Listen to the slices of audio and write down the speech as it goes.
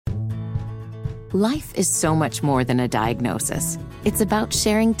Life is so much more than a diagnosis. It's about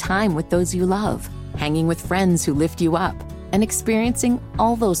sharing time with those you love, hanging with friends who lift you up, and experiencing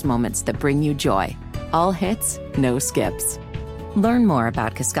all those moments that bring you joy. All hits, no skips. Learn more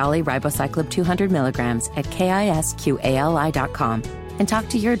about Kisqali Ribociclib 200 milligrams at KISQALI.com and talk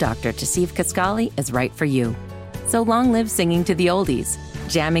to your doctor to see if Kisqali is right for you. So long live singing to the oldies,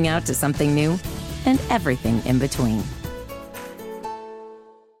 jamming out to something new, and everything in between.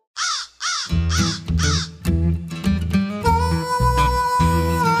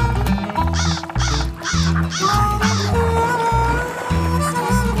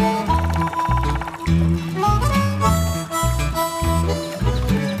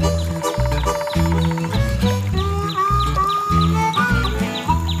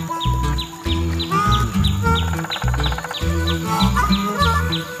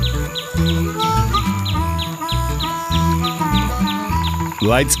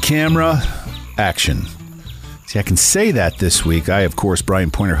 Lights, camera, action. See, I can say that this week. I, of course, Brian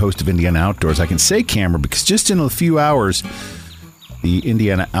Pointer, host of Indiana Outdoors. I can say camera because just in a few hours, the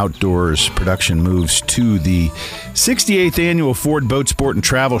Indiana Outdoors production moves to the 68th Annual Ford Boat Sport and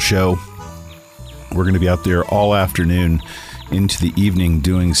Travel Show. We're going to be out there all afternoon into the evening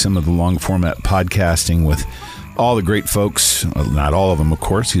doing some of the long format podcasting with all the great folks, not all of them, of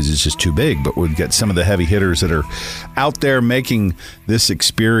course, because it's just too big, but we've got some of the heavy hitters that are out there making this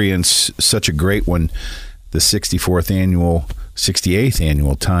experience such a great one. The 64th annual, 68th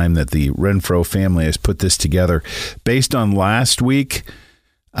annual time that the Renfro family has put this together. Based on last week,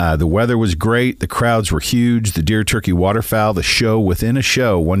 the weather was great. The crowds were huge. The deer, turkey, waterfowl, the show within a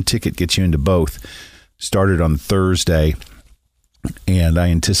show, one ticket gets you into both, started on Thursday. And I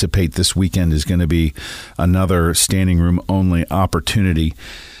anticipate this weekend is going to be another standing room only opportunity.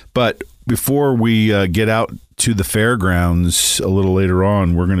 But before we get out to the fairgrounds a little later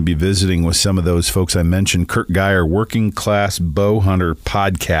on, we're going to be visiting with some of those folks I mentioned. Kurt Geyer, Working Class Bow Hunter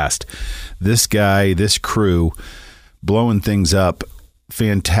podcast. This guy, this crew, blowing things up.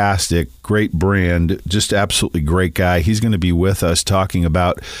 Fantastic, great brand, just absolutely great guy. He's going to be with us talking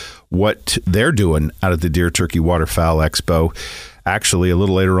about what they're doing out at the Deer, Turkey, Waterfowl Expo. Actually, a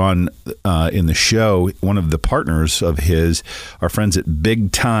little later on in the show, one of the partners of his, our friends at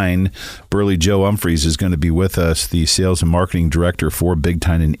Big Tine, Burley Joe Humphreys, is going to be with us, the sales and marketing director for Big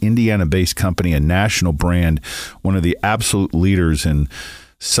Tine, an Indiana-based company, a national brand, one of the absolute leaders in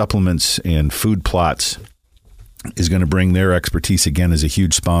supplements and food plots, is going to bring their expertise again as a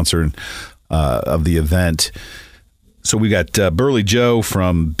huge sponsor of the event. So we got Burley Joe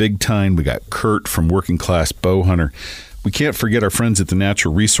from Big Tine. We got Kurt from Working Class Bow Hunter. We can't forget our friends at the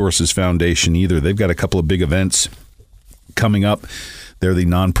Natural Resources Foundation either. They've got a couple of big events coming up. They're the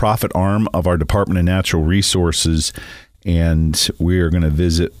nonprofit arm of our Department of Natural Resources, and we are going to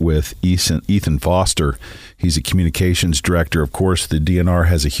visit with Ethan Foster. He's a communications director. Of course, the DNR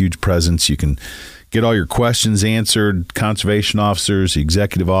has a huge presence. You can get all your questions answered. Conservation officers, the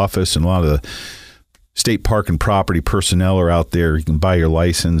executive office, and a lot of the state park and property personnel are out there. You can buy your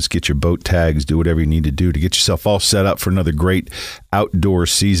license, get your boat tags, do whatever you need to do to get yourself all set up for another great outdoor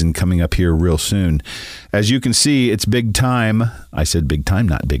season coming up here real soon. As you can see, it's big time. I said big time,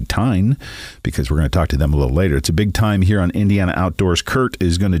 not big time, because we're going to talk to them a little later. It's a big time here on Indiana Outdoors. Kurt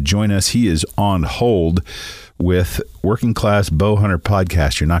is going to join us. He is on hold with Working Class Bow Hunter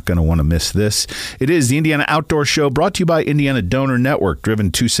podcast. You're not going to want to miss this. It is the Indiana Outdoor Show, brought to you by Indiana Donor Network,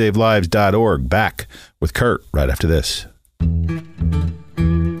 driven to savelives.org. Back with Kurt right after this.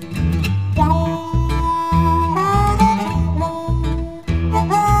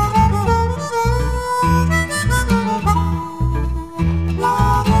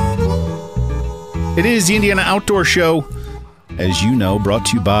 It is the Indiana Outdoor Show, as you know, brought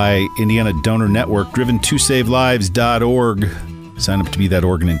to you by Indiana Donor Network, driven to savelives.org. Sign up to be that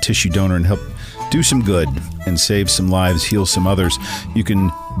organ and tissue donor and help do some good and save some lives, heal some others. You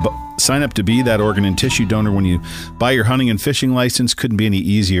can sign up to be that organ and tissue donor when you buy your hunting and fishing license. Couldn't be any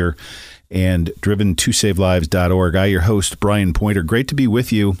easier. And driven to savelives.org. I, your host, Brian Pointer. Great to be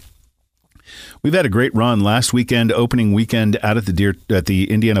with you. We've had a great run last weekend, opening weekend out at the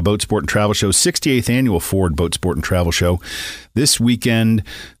Indiana Boat Sport and Travel Show, 68th Annual Ford Boat Sport and Travel Show. This weekend,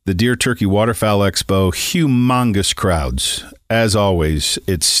 the Deer, Turkey, Waterfowl Expo, humongous crowds. As always,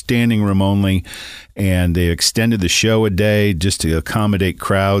 it's standing room only, and they extended the show a day just to accommodate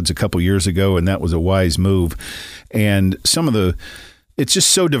crowds a couple years ago, and that was a wise move. And it's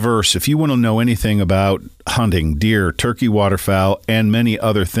just so diverse. If you want to know anything about hunting, deer, turkey, waterfowl, and many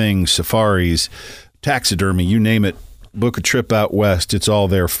other things, safaris, taxidermy, you name it, book a trip out west. It's all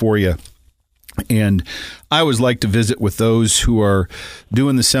there for you. And I always like to visit with those who are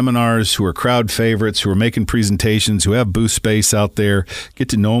doing the seminars, who are crowd favorites, who are making presentations, who have booth space out there, get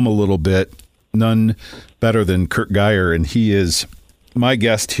to know them a little bit. None better than Kurt Geyer, and he is my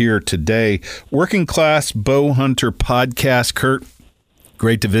guest here today. Working Class Bow Hunter Podcast. Kurt,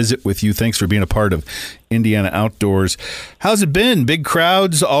 great to visit with you. Thanks for being a part of Indiana Outdoors. How's it been? Big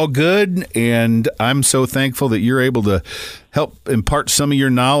crowds, all good, and I'm so thankful that you're able to help impart some of your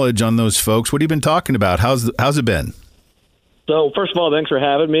knowledge on those folks. What have you been talking about? How's it been? So, first of all, thanks for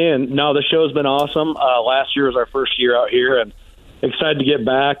having me. And no, the show's been awesome. Last year was our first year out here, and excited to get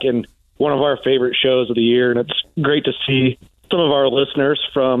back. And one of our favorite shows of the year, and it's great to see some of our listeners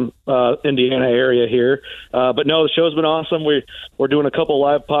from Indiana area here. But no, the show's been awesome. We're doing a couple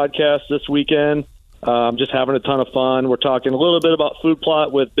live podcasts this weekend. Just having a ton of fun. We're talking a little bit about food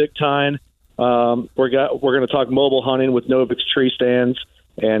plot with Big Tine. We're going to talk mobile hunting with Novix tree stands,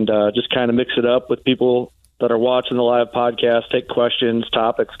 and just kind of mix it up with people that are watching the live podcast, take questions,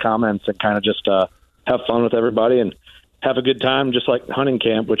 topics, comments, and kind of just have fun with everybody and have a good time, just like hunting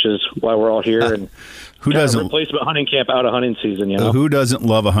camp, which is why we're all here. And who doesn't replacement hunting camp out of hunting season? You know, who doesn't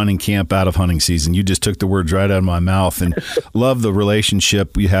love a hunting camp out of hunting season? You just took the words right out of my mouth. And love the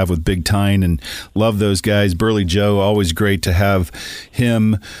relationship we have with Big Tine, and love those guys. Burley Joe, always great to have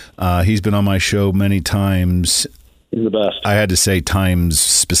him. He's been on my show many times. He's the best. I had to say times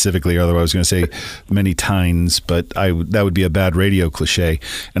specifically, otherwise I was going to say many times, but that would be a bad radio cliche,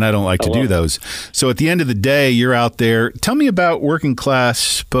 and I don't like to do those. So at the end of the day, you're out there. Tell me about Working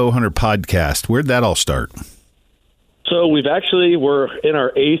Class Bow Hunter Podcast. Where'd that all start? So we're in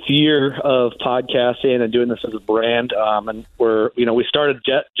our 8th year of podcasting and doing this as a brand. And we started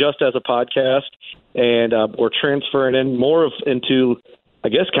just as a podcast, and we're transferring into I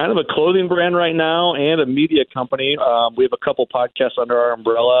guess kind of a clothing brand right now and a media company. We have a couple podcasts under our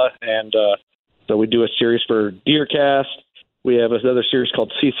umbrella, and so we do a series for DeerCast. We have another series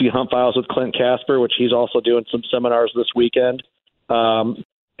called CC Hunt Files with Clint Casper, which he's also doing some seminars this weekend. And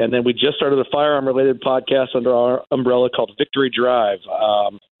then we just started a firearm-related podcast under our umbrella called Victory Drive.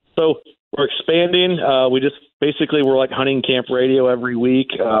 So we're expanding. We're like hunting camp radio every week,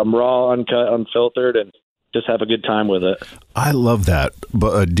 raw, uncut, unfiltered, and just have a good time with it. I love that.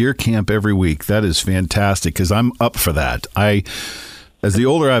 But a deer camp every week, that is fantastic, because I'm up for that. As the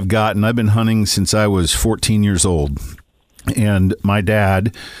older I've gotten, I've been hunting since I was 14 years old. And my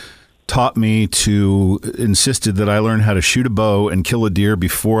dad insisted that I learn how to shoot a bow and kill a deer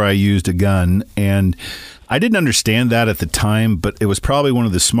before I used a gun. And I didn't understand that at the time, but it was probably one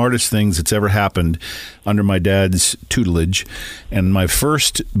of the smartest things that's ever happened under my dad's tutelage. And my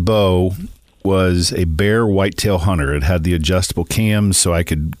first bow was a Bear Whitetail Hunter. It had the adjustable cams so I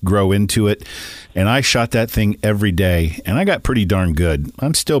could grow into it. And I shot that thing every day, and I got pretty darn good.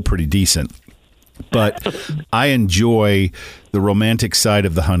 I'm still pretty decent. But I enjoy the romantic side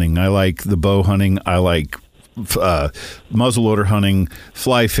of the hunting. I like the bow hunting. I like muzzleloader hunting,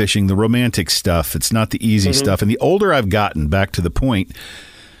 fly fishing, the romantic stuff. It's not the easy stuff. And the older I've gotten, back to the point,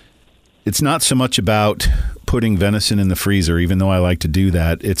 it's not so much about putting venison in the freezer, even though I like to do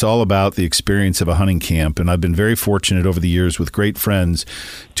that. It's all about the experience of a hunting camp. And I've been very fortunate over the years with great friends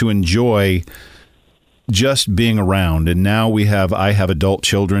to enjoy just being around. And now I have adult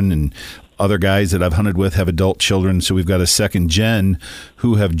children, and other guys that I've hunted with have adult children. So we've got a second gen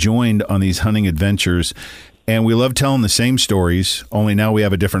who have joined on these hunting adventures. And we love telling the same stories, only now we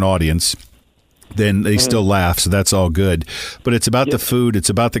have a different audience. Then they still laugh, so that's all good. But it's about the food, it's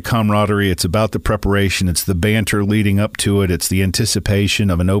about the camaraderie, it's about the preparation, it's the banter leading up to it, it's the anticipation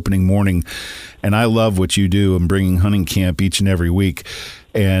of an opening morning. And I love what you do in bringing hunting camp each and every week.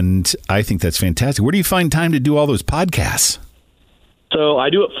 And I think that's fantastic. Where do you find time to do all those podcasts? So I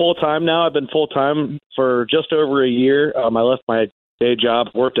do it full-time now. I've been full-time for just over a year. I left my day job,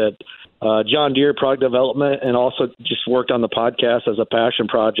 worked at John Deere Product Development, and also just worked on the podcast as a passion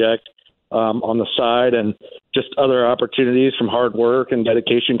project. On the side, and just other opportunities from hard work and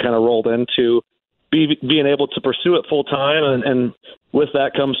dedication kind of rolled into being able to pursue it full time. And with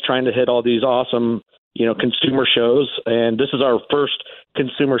that comes trying to hit all these awesome, consumer shows. And this is our first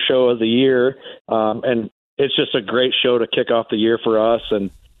consumer show of the year. And it's just a great show to kick off the year for us.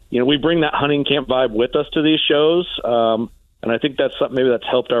 And, we bring that hunting camp vibe with us to these shows. And I think that's something maybe that's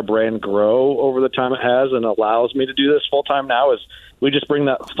helped our brand grow over the time it has and allows me to do this full time now is we just bring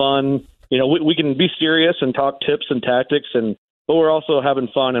that fun. We can be serious and talk tips and tactics, but we're also having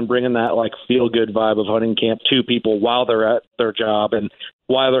fun and bringing that feel good vibe of hunting camp to people while they're at their job and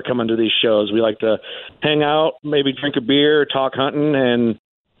while they're coming to these shows. We like to hang out, maybe drink a beer, talk hunting, and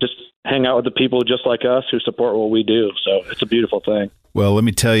just hang out with the people just like us who support what we do. So it's a beautiful thing. Well, let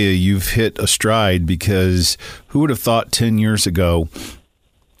me tell you, you've hit a stride, because who would have thought 10 years ago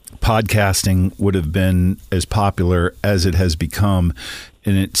podcasting would have been as popular as it has become?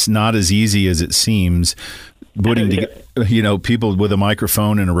 And it's not as easy as it seems. People with a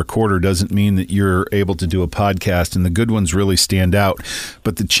microphone and a recorder doesn't mean that you're able to do a podcast, and the good ones really stand out.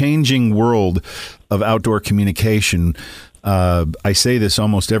 But the changing world of outdoor communication, I say this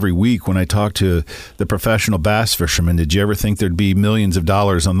almost every week when I talk to the professional bass fishermen. Did you ever think there'd be millions of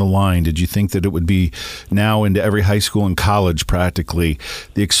dollars on the line? Did you think that it would be now into every high school and college practically?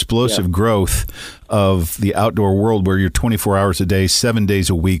 The explosive growth of the outdoor world, where you're 24 hours a day, 7 days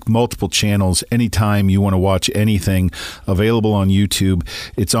a week, multiple channels, anytime you want to watch anything available on YouTube.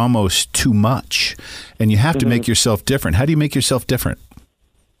 It's almost too much, and you have to make yourself different. How do you make yourself different?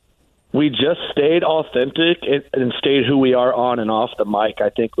 We just stayed authentic and stayed who we are on and off the mic, I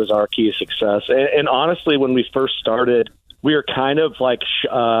think, was our key to success. And honestly, when we first started, we were kind of like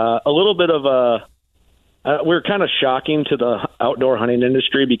a little bit of we were kind of shocking to the outdoor hunting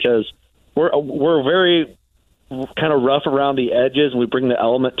industry, because we're very kind of rough around the edges, and we bring the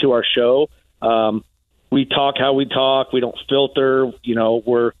element to our show. We talk how we talk. We don't filter.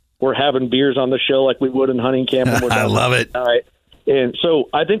 We're having beers on the show like we would in hunting camp. And I love it. All right. And so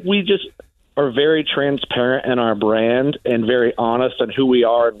I think we just are very transparent in our brand and very honest on who we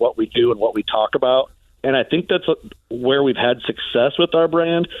are and what we do and what we talk about. And I think that's where we've had success with our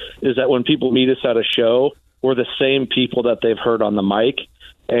brand, is that when people meet us at a show, we're the same people that they've heard on the mic.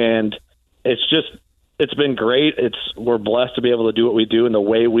 And it's been great. We're blessed to be able to do what we do in the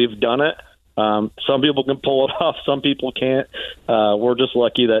way we've done it. Some people can pull it off. Some people can't. We're just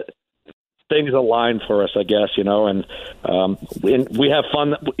lucky that things align for us, I guess, and we have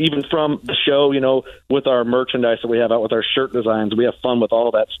fun even from the show, with our merchandise that we have out, with our shirt designs. We have fun with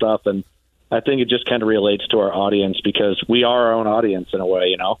all that stuff, and I think it just kind of relates to our audience, because we are our own audience in a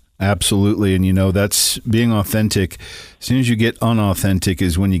way, Absolutely. And, that's being authentic. As soon as you get unauthentic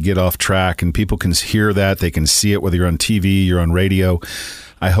is when you get off track, and people can hear that. They can see it, whether you're on TV, you're on radio.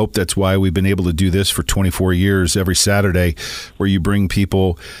 I hope that's why we've been able to do this for 24 years every Saturday, where you bring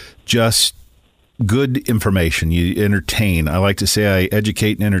people just good information. You entertain. I like to say I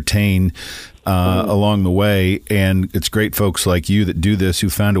educate and entertain along the way. And it's great folks like you that do this,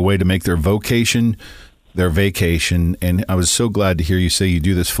 who found a way to make their vocation their vacation. And I was so glad to hear you say you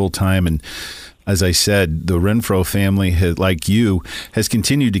do this full time. And as I said, the Renfro family, like you, has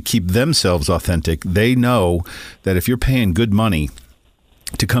continued to keep themselves authentic. They know that if you're paying good money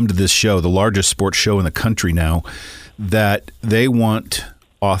to come to this show, the largest sports show in the country now, that they want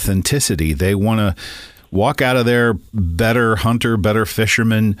authenticity. They want to walk out of there better hunter, better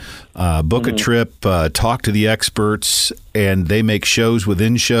fisherman, book a trip, talk to the experts, and they make shows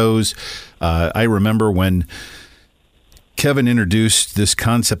within shows. I remember when Kevin introduced this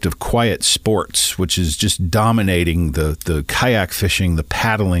concept of quiet sports, which is just dominating the kayak fishing, the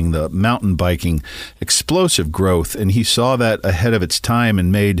paddling, the mountain biking, explosive growth. And he saw that ahead of its time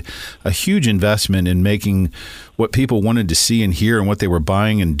and made a huge investment in making what people wanted to see and hear and what they were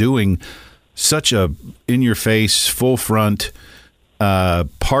buying and doing such a in-your-face, full-front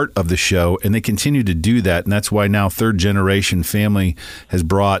part of the show. And they continue to do that. And that's why now third-generation family has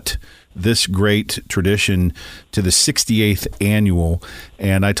brought this great tradition to the 68th annual.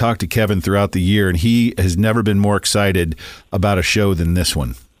 And I talked to Kevin throughout the year, and he has never been more excited about a show than this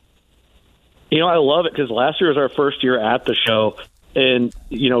one. I love it, because last year was our first year at the show. And,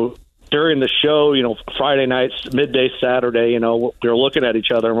 during the show, Friday nights, midday Saturday, we were looking at each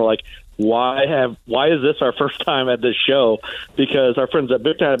other and we're like, why is this our first time at this show? Because our friends at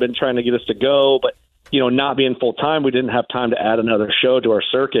Big Time have been trying to get us to go, but, not being full time, we didn't have time to add another show to our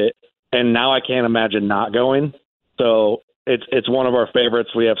circuit. And now I can't imagine not going. So it's one of our favorites.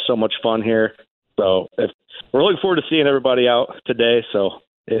 We have so much fun here. So we're looking forward to seeing everybody out today. So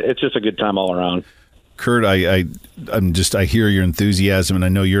it's just a good time all around. Kurt, I hear your enthusiasm, and I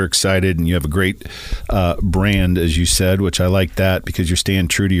know you're excited, and you have a great brand, as you said, which I like that because you're staying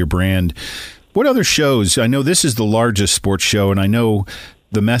true to your brand. What other shows? I know this is the largest sports show, and I know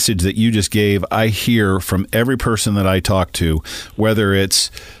the message that you just gave, I hear from every person that I talk to, whether it's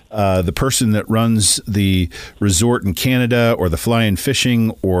the person that runs the resort in Canada or the fly-in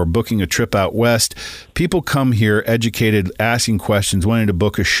fishing or booking a trip out west. People come here educated, asking questions, wanting to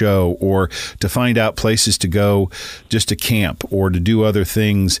book a show or to find out places to go just to camp or to do other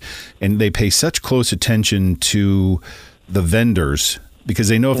things. And they pay such close attention to the vendors because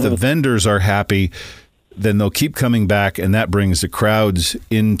they know if the vendors are happy, then they'll keep coming back, and that brings the crowds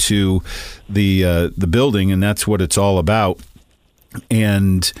into the building, and that's what it's all about.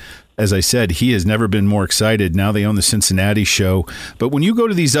 And as I said, he has never been more excited. Now they own the Cincinnati show. But when you go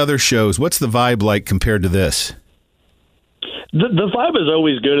to these other shows, what's the vibe like compared to this? The vibe is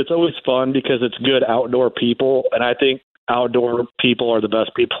always good. It's always fun because it's good outdoor people, and I think outdoor people are the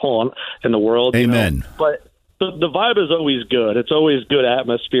best people in the world. Amen. You know? But the vibe is always good. It's always good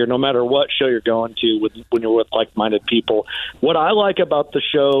atmosphere, no matter what show you're going to when you're with like-minded people. What I like about the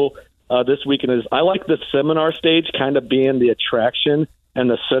show this weekend is I like the seminar stage kind of being the attraction and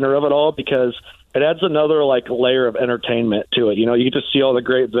the center of it all, because it adds another like layer of entertainment to it. You know, you get to see all the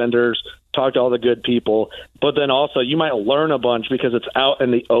great vendors, talk to all the good people, but then also you might learn a bunch because it's out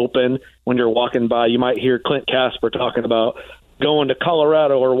in the open. When you're walking by, you might hear Clint Casper talking about going to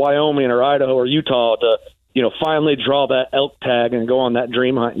Colorado or Wyoming or Idaho or Utah to, you know, finally draw that elk tag and go on that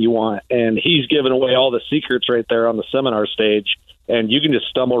dream hunt you want. And he's giving away all the secrets right there on the seminar stage, and you can just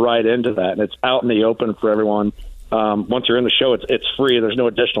stumble right into that, and it's out in the open for everyone. Once you're in the show, it's free. There's no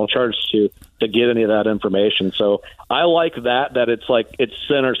additional charge to get any of that information. So I like that it's like it's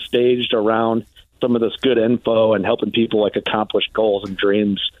center staged around some of this good info and helping people like accomplish goals and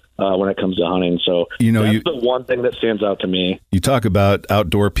dreams when it comes to hunting. So that's the one thing that stands out to me. You talk about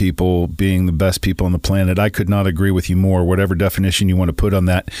outdoor people being the best people on the planet. I could not agree with you more, whatever definition you want to put on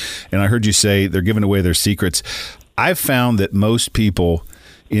that. And I heard you say they're giving away their secrets. I've found that most people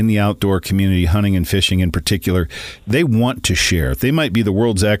in the outdoor community, hunting and fishing in particular, they want to share. They might be the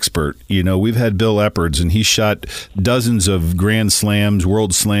world's expert. You know, we've had Bill Eppards, and he shot dozens of Grand Slams,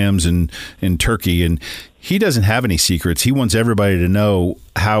 World Slams in Turkey, and he doesn't have any secrets. He wants everybody to know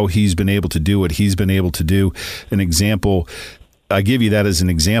how he's been able to do what he's been able to do. An example, I give you that as an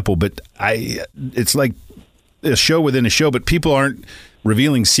example, but it's like a show within a show, but people aren't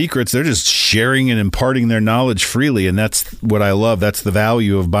revealing secrets. They're just sharing and imparting their knowledge freely, and that's what I love. That's the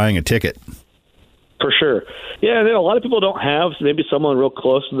value of buying a ticket. For sure. Yeah, and then a lot of people don't have maybe someone real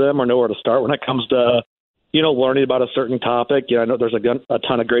close to them or know where to start when it comes to, you know, learning about a certain topic. You know, I know there's a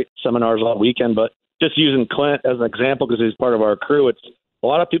ton of great seminars all weekend, but just using Clint as an example because he's part of our crew, it's a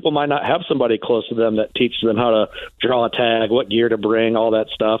lot of people might not have somebody close to them that teaches them how to draw a tag, what gear to bring, all that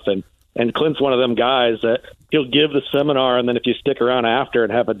stuff. And Clint's one of them guys that he'll give the seminar, and then if you stick around after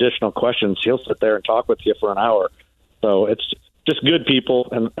and have additional questions, he'll sit there and talk with you for an hour. So it's just good people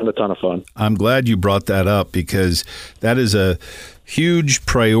and a ton of fun. I'm glad you brought that up because that is a huge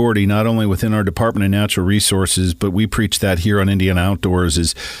priority, not only within our Department of Natural Resources, but we preach that here on Indiana Outdoors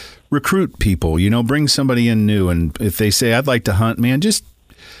is recruit people, you know, bring somebody in new. And if they say, I'd like to hunt, man,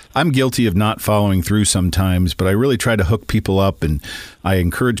 I'm guilty of not following through sometimes, but I really try to hook people up, and I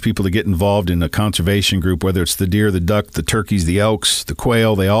encourage people to get involved in a conservation group, whether it's the deer, the duck, the turkeys, the elks, the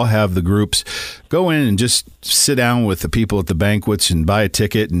quail. They all have the groups. Go in and just sit down with the people at the banquets and buy a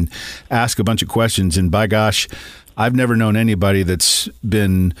ticket and ask a bunch of questions. And by gosh, I've never known anybody that's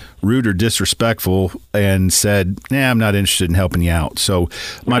been rude or disrespectful and said, I'm not interested in helping you out. So,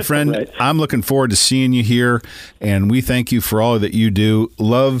 my friend, right. I'm looking forward to seeing you here, and we thank you for all that you do.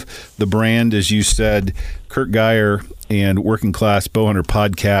 Love the brand, as you said, Kurt Geyer and Working Class Bowhunter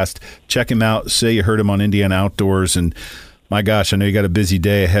Podcast. Check him out. Say you heard him on Indiana Outdoors, and my gosh, I know you got a busy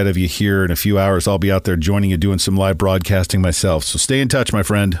day ahead of you here. In a few hours, I'll be out there joining you doing some live broadcasting myself. So stay in touch, my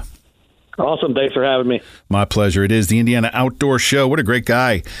friend. Awesome. Thanks for having me. My pleasure. It is the Indiana Outdoor Show. What a great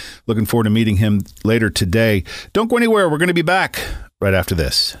guy. Looking forward to meeting him later today. Don't go anywhere. We're going to be back right after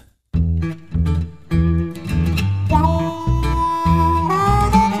this.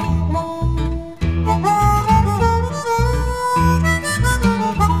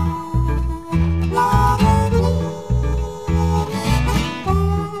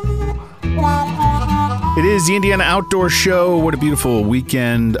 It is the Indiana Outdoor Show. What a beautiful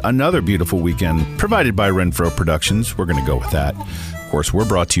weekend. Another beautiful weekend provided by Renfro Productions. We're going to go with that. Of course, we're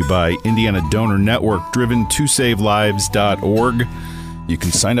brought to you by Indiana Donor Network, driven to savelives.org. You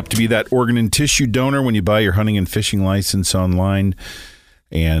can sign up to be that organ and tissue donor when you buy your hunting and fishing license online.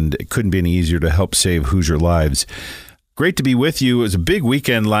 And it couldn't be any easier to help save Hoosier lives. Great to be with you. It was a big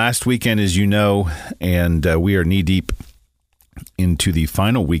weekend last weekend, as you know, and we are knee-deep into the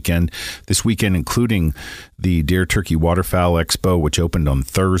final weekend, this weekend including the Deer Turkey Waterfowl Expo, which opened on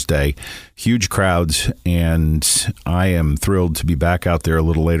Thursday. Huge crowds, and I am thrilled to be back out there a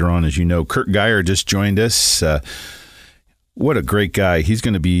little later on. As you know, Kurt Geyer just joined us. What a great guy. He's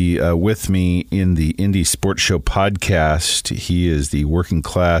going to be with me in the Indy Sports Show podcast. He is the Working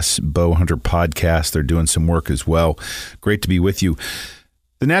Class Bowhunter Podcast. They're doing some work as well. Great to be with you.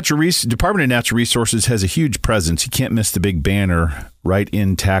 The Department of Natural Resources has a huge presence. You can't miss the big banner right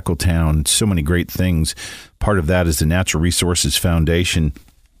in Tackletown. So many great things. Part of that is the Natural Resources Foundation.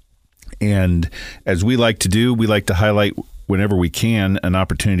 And as we like to do, we like to highlight whenever we can, an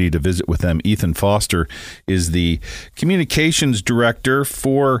opportunity to visit with them. Ethan Foster is the communications director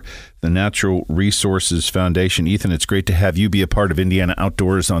for the Natural Resources Foundation. Ethan, it's great to have you be a part of Indiana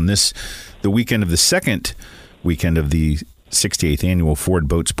Outdoors on the weekend of the second weekend of the 68th Annual Ford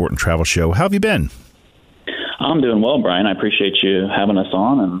Boat Sport and Travel Show. How have you been? I'm doing well, Brian. I appreciate you having us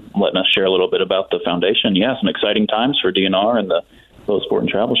on and letting us share a little bit about the foundation. Yeah, some exciting times for DNR and the Boat Sport and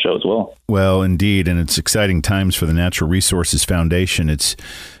Travel Show as well. Well, indeed, and it's exciting times for the Natural Resources Foundation. It's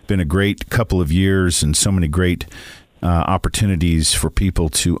been a great couple of years and so many great opportunities for people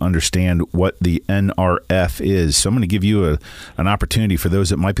to understand what the NRF is. So I'm going to give you an opportunity for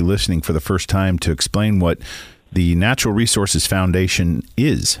those that might be listening for the first time to explain what the Natural Resources Foundation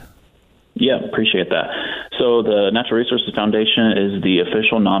is. Yeah, appreciate that. So the Natural Resources Foundation is the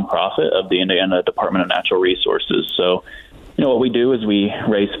official nonprofit of the Indiana Department of Natural Resources. So, what we do is we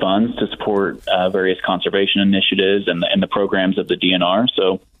raise funds to support various conservation initiatives and the programs of the DNR.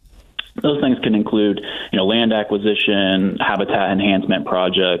 So those things can include, land acquisition, habitat enhancement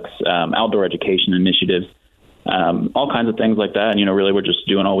projects, outdoor education initiatives, all kinds of things like that. And, really we're just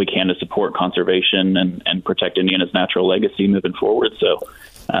doing all we can to support conservation and protect Indiana's natural legacy moving forward. So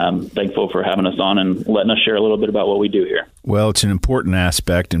thankful for having us on and letting us share a little bit about what we do here. Well, it's an important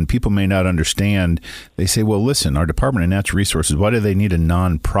aspect, and people may not understand. They say, well, listen, our Department of Natural Resources, why do they need a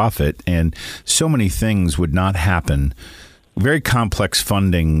nonprofit? And so many things would not happen. Very complex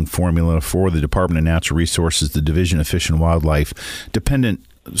funding formula for the Department of Natural Resources, the Division of Fish and Wildlife, dependent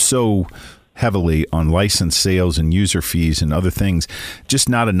so heavily on license sales and user fees and other things, just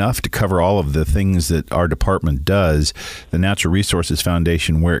not enough to cover all of the things that our department does. The Natural Resources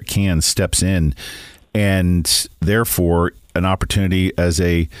Foundation, where it can, steps in, and therefore an opportunity as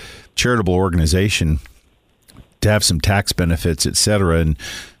a charitable organization to have some tax benefits, et cetera. And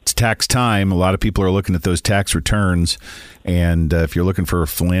it's tax time. A lot of people are looking at those tax returns. And if you're looking for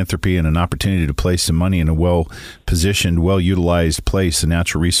philanthropy and an opportunity to place some money in a well-positioned, well-utilized place, the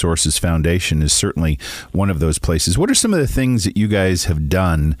Natural Resources Foundation is certainly one of those places. What are some of the things that you guys have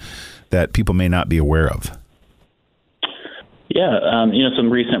done that people may not be aware of? Yeah,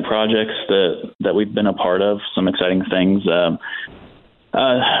 some recent projects that we've been a part of, some exciting things. A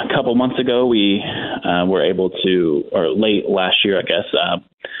couple months ago, we were able to, or late last year, I guess,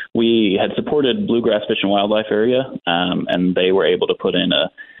 we had supported Bluegrass Fish and Wildlife Area, and they were able to put in a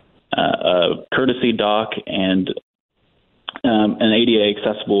courtesy dock and an ADA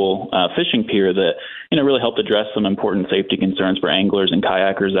accessible fishing pier that really helped address some important safety concerns for anglers and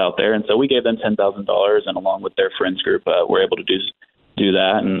kayakers out there. And so we gave them $10,000, and along with their friends group, we're able to do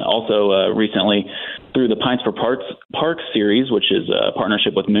that. And also recently through the Pints for Parks series, which is a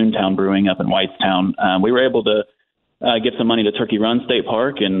partnership with Moontown Brewing up in Whitestown, we were able to give some money to Turkey Run State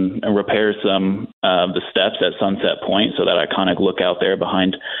Park and repair some of the steps at Sunset Point, so that iconic lookout there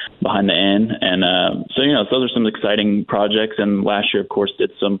behind the inn. And so those are some exciting projects. And last year, of course,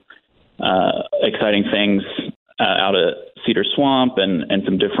 did some exciting things out at Cedar Swamp and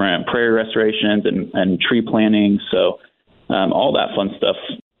some different prairie restorations and tree planting. So all that fun stuff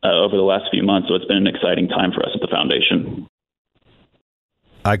over the last few months. So it's been an exciting time for us at the foundation.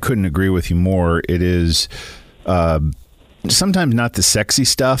 I couldn't agree with you more. It is sometimes not the sexy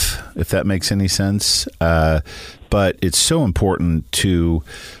stuff, if that makes any sense, but it's so important to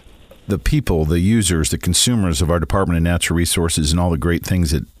the people, the users, the consumers of our Department of Natural Resources and all the great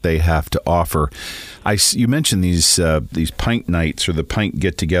things that they have to offer. You mentioned these pint nights or the pint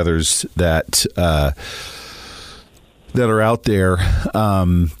get-togethers that are out there.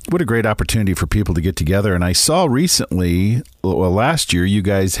 What a great opportunity for people to get together. And I saw recently, last year, you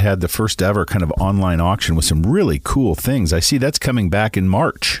guys had the first ever kind of online auction with some really cool things. I see that's coming back in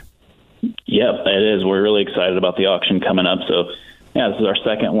March. Yep, it is. We're really excited about the auction coming up. So, yeah, this is our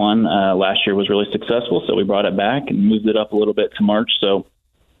second one. Last year was really successful, so we brought it back and moved it up a little bit to March. So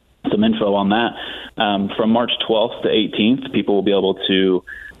some info on that. From March 12th to 18th, people will be able to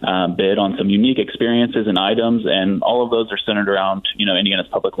bid on some unique experiences and items, and all of those are centered around, Indiana's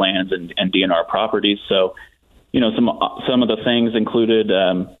public lands and DNR properties. So, some of the things included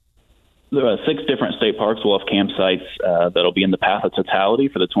 6 different state parks will have campsites that'll be in the path of totality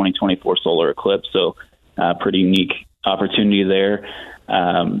for the 2024 solar eclipse. So, pretty unique opportunity there.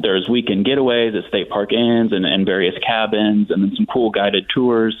 There's weekend getaways at state park inns and various cabins, and then some cool guided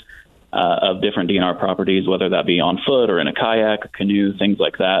tours of different DNR properties, whether that be on foot or in a kayak, a canoe, things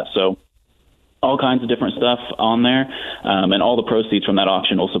like that. So all kinds of different stuff on there. And all the proceeds from that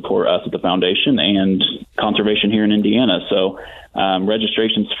auction will support us at the foundation and conservation here in Indiana. So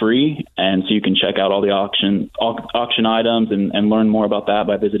registration's free. And so you can check out all the auction items and learn more about that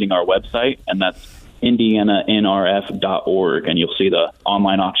by visiting our website. And that's indiananrf.org, and you'll see the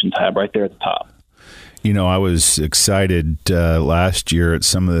online auction tab right there at the top. You know, I was excited last year at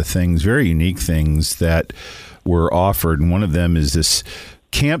some of the things, very unique things that were offered. And one of them is this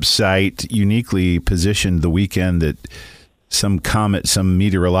campsite uniquely positioned the weekend that some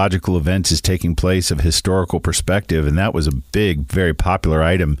meteorological event is taking place of historical perspective. And that was a big, very popular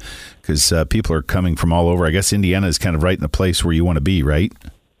item because people are coming from all over. I guess Indiana is kind of right in the place where you want to be, right?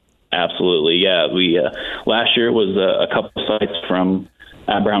 Absolutely. Yeah. We last year it was a couple sites from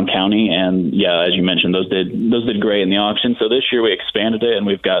Brown County, and yeah, as you mentioned, those did great in the auction. So this year we expanded it, and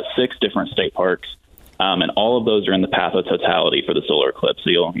we've got 6 different state parks, and all of those are in the path of totality for the solar eclipse. So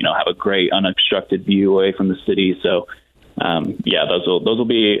you'll have a great unobstructed view away from the city. So yeah, those will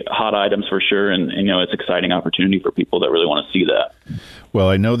be hot items for sure, and it's an exciting opportunity for people that really want to see that. Well,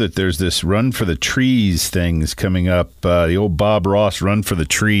 I know that there's this Run for the Trees things coming up, the old Bob Ross Run for the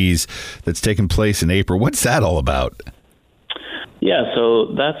Trees that's taking place in April. What's that all about? Yeah,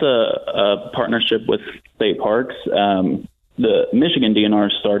 so that's a partnership with state parks. The Michigan DNR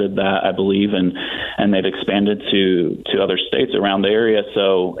started that, I believe, and they've expanded to other states around the area.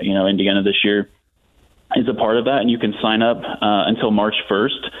 So, Indiana this year is a part of that, and you can sign up until March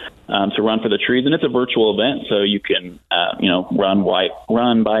 1st to Run for the Trees, and it's a virtual event, so you can run,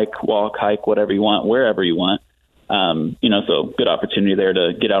 bike, walk, hike, whatever you want, wherever you want. So good opportunity there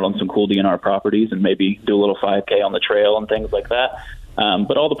to get out on some cool DNR properties and maybe do a little 5K on the trail and things like that.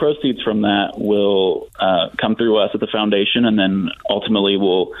 But all the proceeds from that will come through us at the foundation, and then ultimately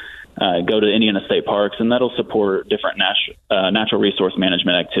will go to Indiana State Parks, and that'll support different natural resource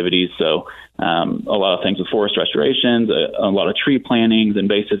management activities. So a lot of things with forest restorations, a lot of tree plantings,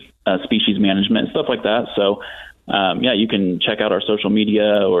 invasive species management, stuff like that. So you can check out our social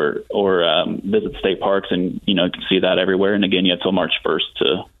media or visit state parks, and you can see that everywhere. And again, you have till March 1st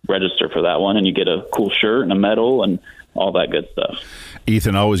to register for that one, and you get a cool shirt and a medal and all that good stuff.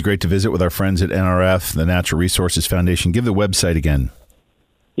 Ethan, always great to visit with our friends at NRF, the Natural Resources Foundation. Give the website again.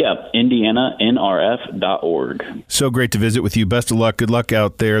 Yeah, indiananrf.org. So great to visit with you. Best of luck. Good luck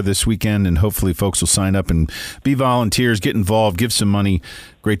out there this weekend, and hopefully folks will sign up and be volunteers, get involved, give some money.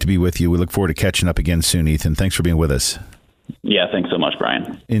 Great to be with you. We look forward to catching up again soon, Ethan. Thanks for being with us. Yeah, thanks so much,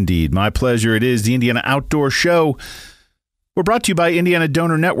 Brian. Indeed. My pleasure. It is the Indiana Outdoor Show. We're brought to you by Indiana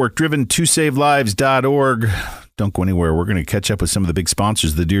Donor Network, driven to SaveLives.org. Don't go anywhere. We're going to catch up with some of the big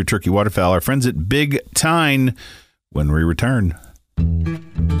sponsors of the deer, turkey, waterfowl, our friends at Big Tine, when we return.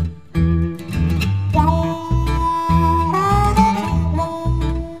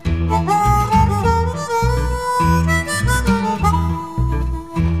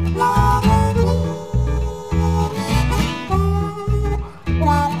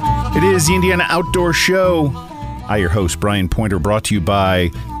 It is the Indiana Outdoor Show. I, your host, Brian Pointer, brought to you by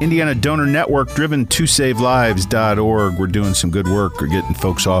Indiana Donor Network, driven to SaveLives.org. We're doing some good work. We're getting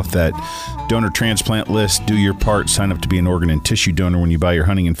folks off that donor transplant list. Do your part. Sign up to be an organ and tissue donor when you buy your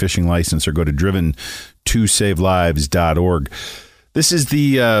hunting and fishing license, or go to driven to SaveLives.org. This is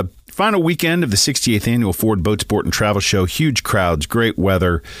the final weekend of the 68th Annual Ford Boat Sport and Travel Show. Huge crowds, great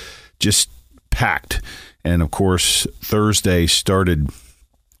weather, just packed. And, of course, Thursday started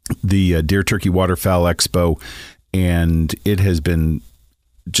the Deer, Turkey, Waterfowl Expo, and it has been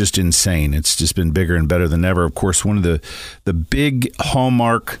just insane. It's just been bigger and better than ever. Of course, one of the big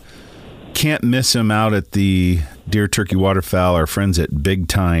hallmark, can't miss them out at the Deer, Turkey, Waterfowl, our friends at Big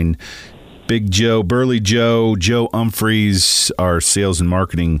Tine. Big Joe, Burley Joe Humphreys, our sales and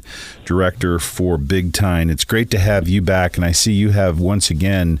marketing director for Big Tine. It's great to have you back, and I see you have, once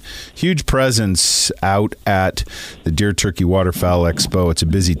again, huge presence out at the Deer, Turkey, Waterfowl Expo. It's a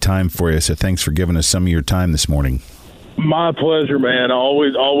busy time for you, so thanks for giving us some of your time this morning. My pleasure, man.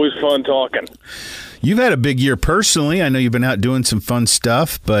 Always fun talking. You've had a big year personally. I know you've been out doing some fun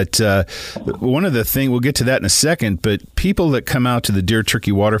stuff, but one of the things, we'll get to that in a second, but people that come out to the Deer,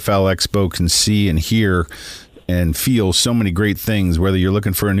 Turkey, Waterfowl Expo can see and hear and feel so many great things, whether you're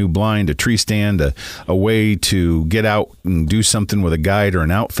looking for a new blind, a tree stand, a way to get out and do something with a guide or an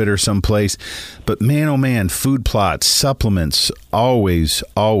outfitter someplace. But man, oh man, food plots, supplements, always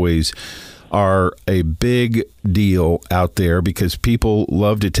are a big deal out there, because people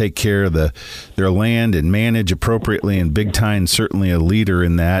love to take care of their land and manage appropriately, and Big Tine certainly a leader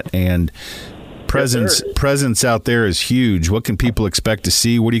in that. And presence out there is huge. What can people expect to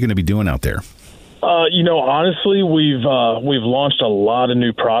see? What are you going to be doing out there? Honestly, we've launched a lot of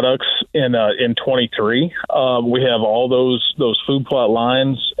new products in 23. We have all those food plot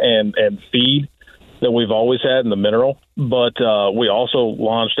lines and feed that we've always had in the mineral, but we also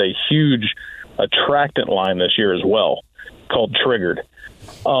launched a huge attractant line this year as well, called Triggered.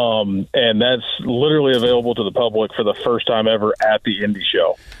 And that's literally available to the public for the first time ever at the Indy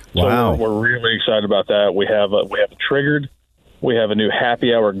show. Wow. So we're really excited about that. We have a Triggered. We have a new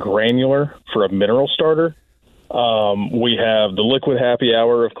Happy Hour Granular for a mineral starter. We have the Liquid Happy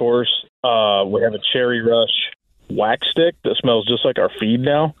Hour, of course. We have a Cherry Rush wax stick that smells just like our feed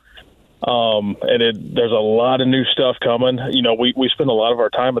now. There's a lot of new stuff coming. You know, we spend a lot of our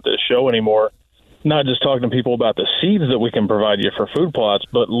time at this show anymore, not just talking to people about the seeds that we can provide you for food plots,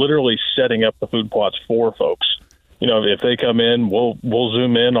 but literally setting up the food plots for folks. You know, if they come in, we'll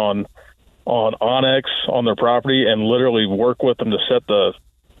zoom in on Onyx on their property and literally work with them to set the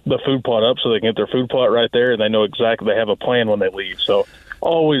food plot up so they can get their food plot right there, and they know exactly, they have a plan when they leave. So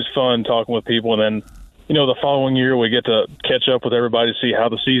always fun talking with people. And then, you know, the following year we get to catch up with everybody to see how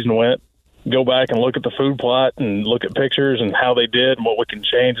the season went, go back and look at the food plot and look at pictures and how they did and what we can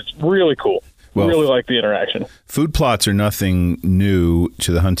change. It's really cool. Well, really like the interaction. Food plots are nothing new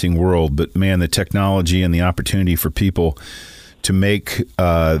to the hunting world, but man, the technology and the opportunity for people to make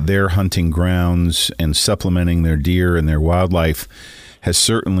their hunting grounds and supplementing their deer and their wildlife has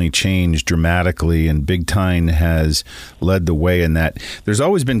certainly changed dramatically, and Big Tine has led the way in that. There's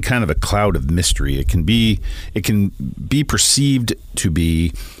always been kind of a cloud of mystery. It can be perceived to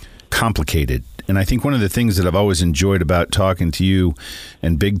be complicated. And I think one of the things that I've always enjoyed about talking to you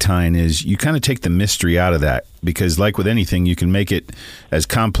and Big Tine is you kind of take the mystery out of that, because like with anything, you can make it as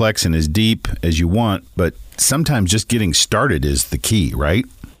complex and as deep as you want, but sometimes just getting started is the key, right?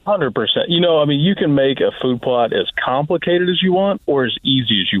 100%. You know, I mean, you can make a food plot as complicated as you want or as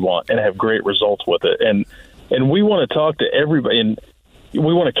easy as you want and have great results with it. And we want to talk to everybody, and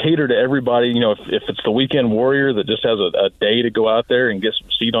we want to cater to everybody. You know, if it's the weekend warrior that just has a day to go out there and get some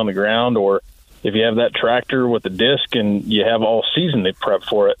seed on the ground, or if you have that tractor with the disc and you have all season to prep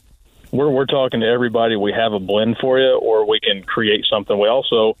for it, we're talking to everybody. We have a blend for you, or we can create something. We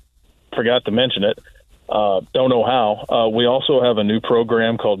also forgot to mention it. Don't know how. We also have a new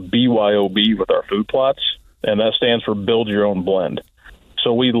program called BYOB with our food plots, and that stands for Build Your Own Blend.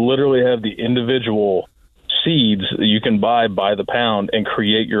 So we literally have the individual seeds that you can buy by the pound and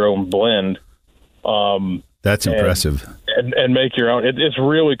create your own blend. That's impressive. And make your own. It's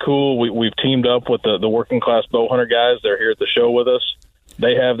really cool. We've teamed up with the Working Class Bow Hunter guys. They're here at the show with us.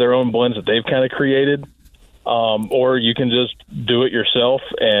 They have their own blends that they've kind of created. Or you can just do it yourself,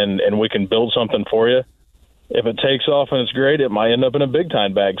 and we can build something for you. If it takes off and it's great, it might end up in a Big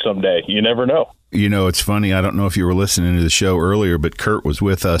Tine bag someday. You never know. You know, it's funny. I don't know if you were listening to the show earlier, but Kurt was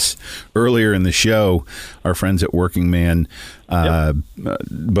with us earlier in the show. Our friends at Working Man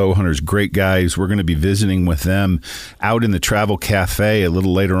Bow Hunters, great guys. We're going to be visiting with them out in the Travel Cafe a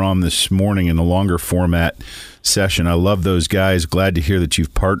little later on this morning in a longer format session. I love those guys. Glad to hear that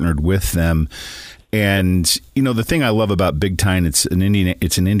you've partnered with them. And, you know, the thing I love about Big Tine, it's an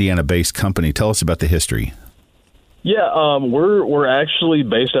Indiana-based company. Tell us about the history. Yeah, we're actually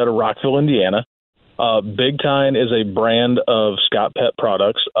based out of Rockville, Indiana. Big Tine is a brand of Scott Pet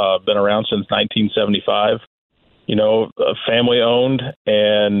products, been around since 1975. You know, family owned,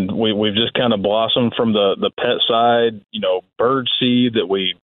 and we've just kind of blossomed from the pet side. You know, bird seed that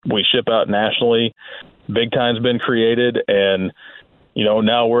we ship out nationally. Big Tine's been created, and you know,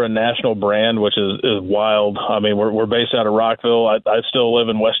 now we're a national brand, which is wild. I mean, we're based out of Rockville. I still live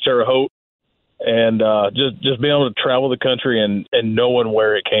in West Terre Haute. And just being able to travel the country and knowing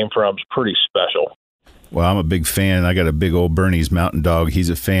where it came from is pretty special. Well, I'm a big fan. I got a big old Bernese Mountain Dog. He's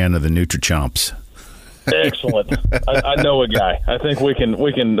a fan of the Nutrichomps. Excellent. I know a guy. I think we can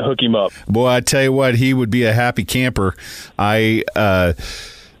hook him up. Boy, I tell you what, he would be a happy camper.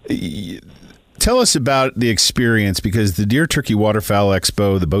 Tell us about the experience, because the Deer Turkey Waterfowl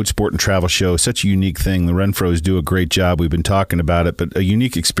Expo, the Boat Sport and Travel Show, such a unique thing. The Renfros do a great job. We've been talking about it, but a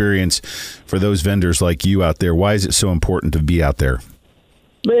unique experience for those vendors like you out there. Why is it so important to be out there?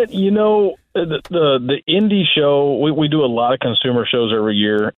 Man, you know, the Indy show, we do a lot of consumer shows every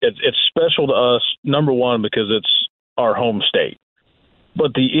year. It's special to us, number one, because it's our home state.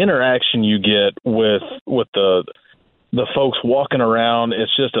 But the interaction you get with the folks walking around,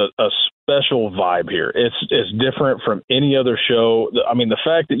 it's just a special vibe here. It's different from any other show. I mean, the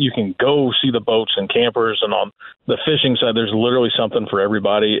fact that you can go see the boats and campers, and on the fishing side, there's literally something for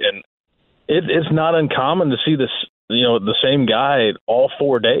everybody. And it's not uncommon to see this, you know, the same guy all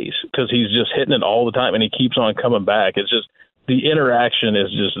 4 days, because he's just hitting it all the time and he keeps on coming back. It's just, the interaction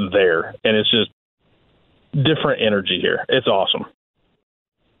is just there, and it's just different energy here. It's awesome.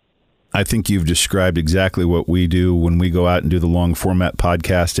 I think you've described exactly what we do when we go out and do the long format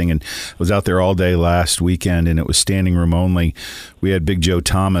podcasting. And I was out there all day last weekend, and it was standing room only. We had Big Joe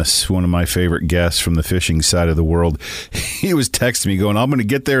Thomas, one of my favorite guests from the fishing side of the world. He was texting me going, I'm going to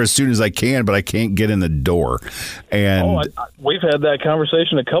get there as soon as I can, but I can't get in the door. And we've had that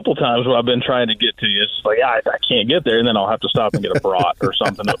conversation a couple times where I've been trying to get to you. It's like, I can't get there, and then I'll have to stop and get a brat or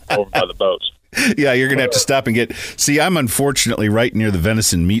something over by the boats. Yeah, you're going to have to stop and get... See, I'm unfortunately right near the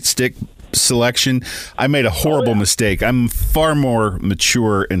venison meat stick selection. I made a horrible mistake. I'm far more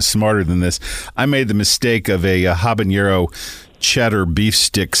mature and smarter than this. I made the mistake of a habanero cheddar beef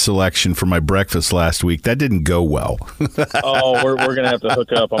stick selection for my breakfast last week. That didn't go well. We're going to have to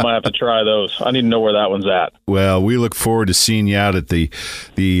hook up. I might have to try those. I need to know where that one's at. Well, we look forward to seeing you out at the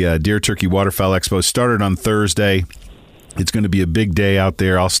Deer Turkey Waterfowl Expo. Started on Thursday. It's going to be a big day out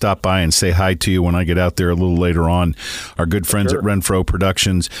there. I'll stop by and say hi to you when I get out there a little later on. Our good friends at Renfro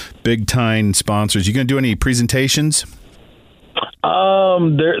Productions, big time sponsors. You going to do any presentations?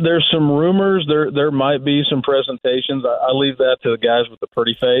 There's some rumors. There might be some presentations. I leave that to the guys with the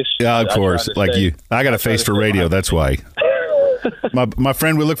pretty face. Yeah, of course. Like you. I got a face for radio. That's why. My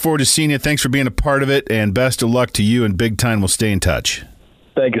friend, we look forward to seeing you. Thanks for being a part of it, and best of luck to you and Big Time. We'll stay in touch.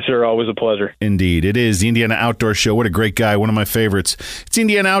 Thank you, sir. Always a pleasure. Indeed. It is the Indiana Outdoor Show. What a great guy. One of my favorites. It's the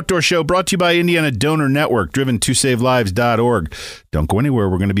Indiana Outdoor Show, brought to you by Indiana Donor Network, driven to savelives.org. Don't go anywhere.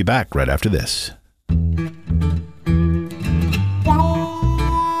 We're going to be back right after this.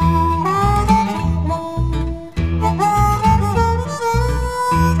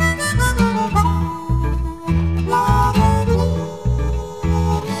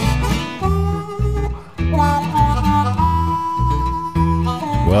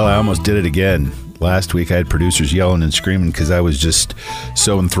 Well, I almost did it again. Last week I had producers yelling and screaming because I was just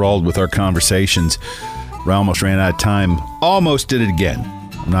so enthralled with our conversations. I almost ran out of time. Almost did it again.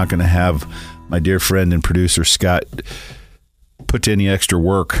 I'm not going to have my dear friend and producer Scott put to any extra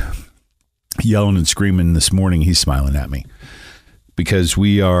work yelling and screaming this morning. He's smiling at me because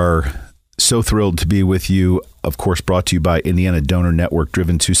we are so thrilled to be with you. Of course, brought to you by Indiana Donor Network,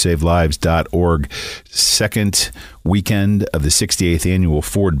 driven to savelives.org. Second weekend of the 68th Annual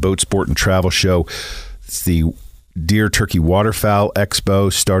Ford Boat Sport and Travel Show. It's the Deer Turkey Waterfowl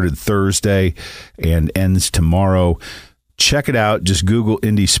Expo. Started Thursday and ends tomorrow. Check it out. Just Google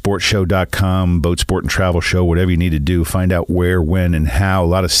IndySportShow.com, Boat Sport and Travel Show, whatever you need to do. Find out where, when, and how. A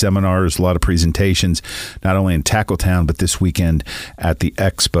lot of seminars, a lot of presentations, not only in Tackletown, but this weekend at the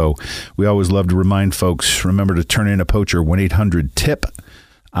Expo. We always love to remind folks, remember to turn in a poacher, 1-800-TIP.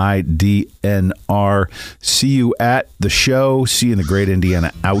 IDNR. See you at the show. See you in the great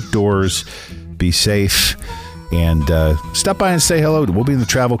Indiana outdoors. Be safe. And stop by and say hello. We'll be in the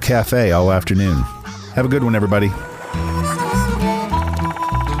Travel Cafe all afternoon. Have a good one, everybody.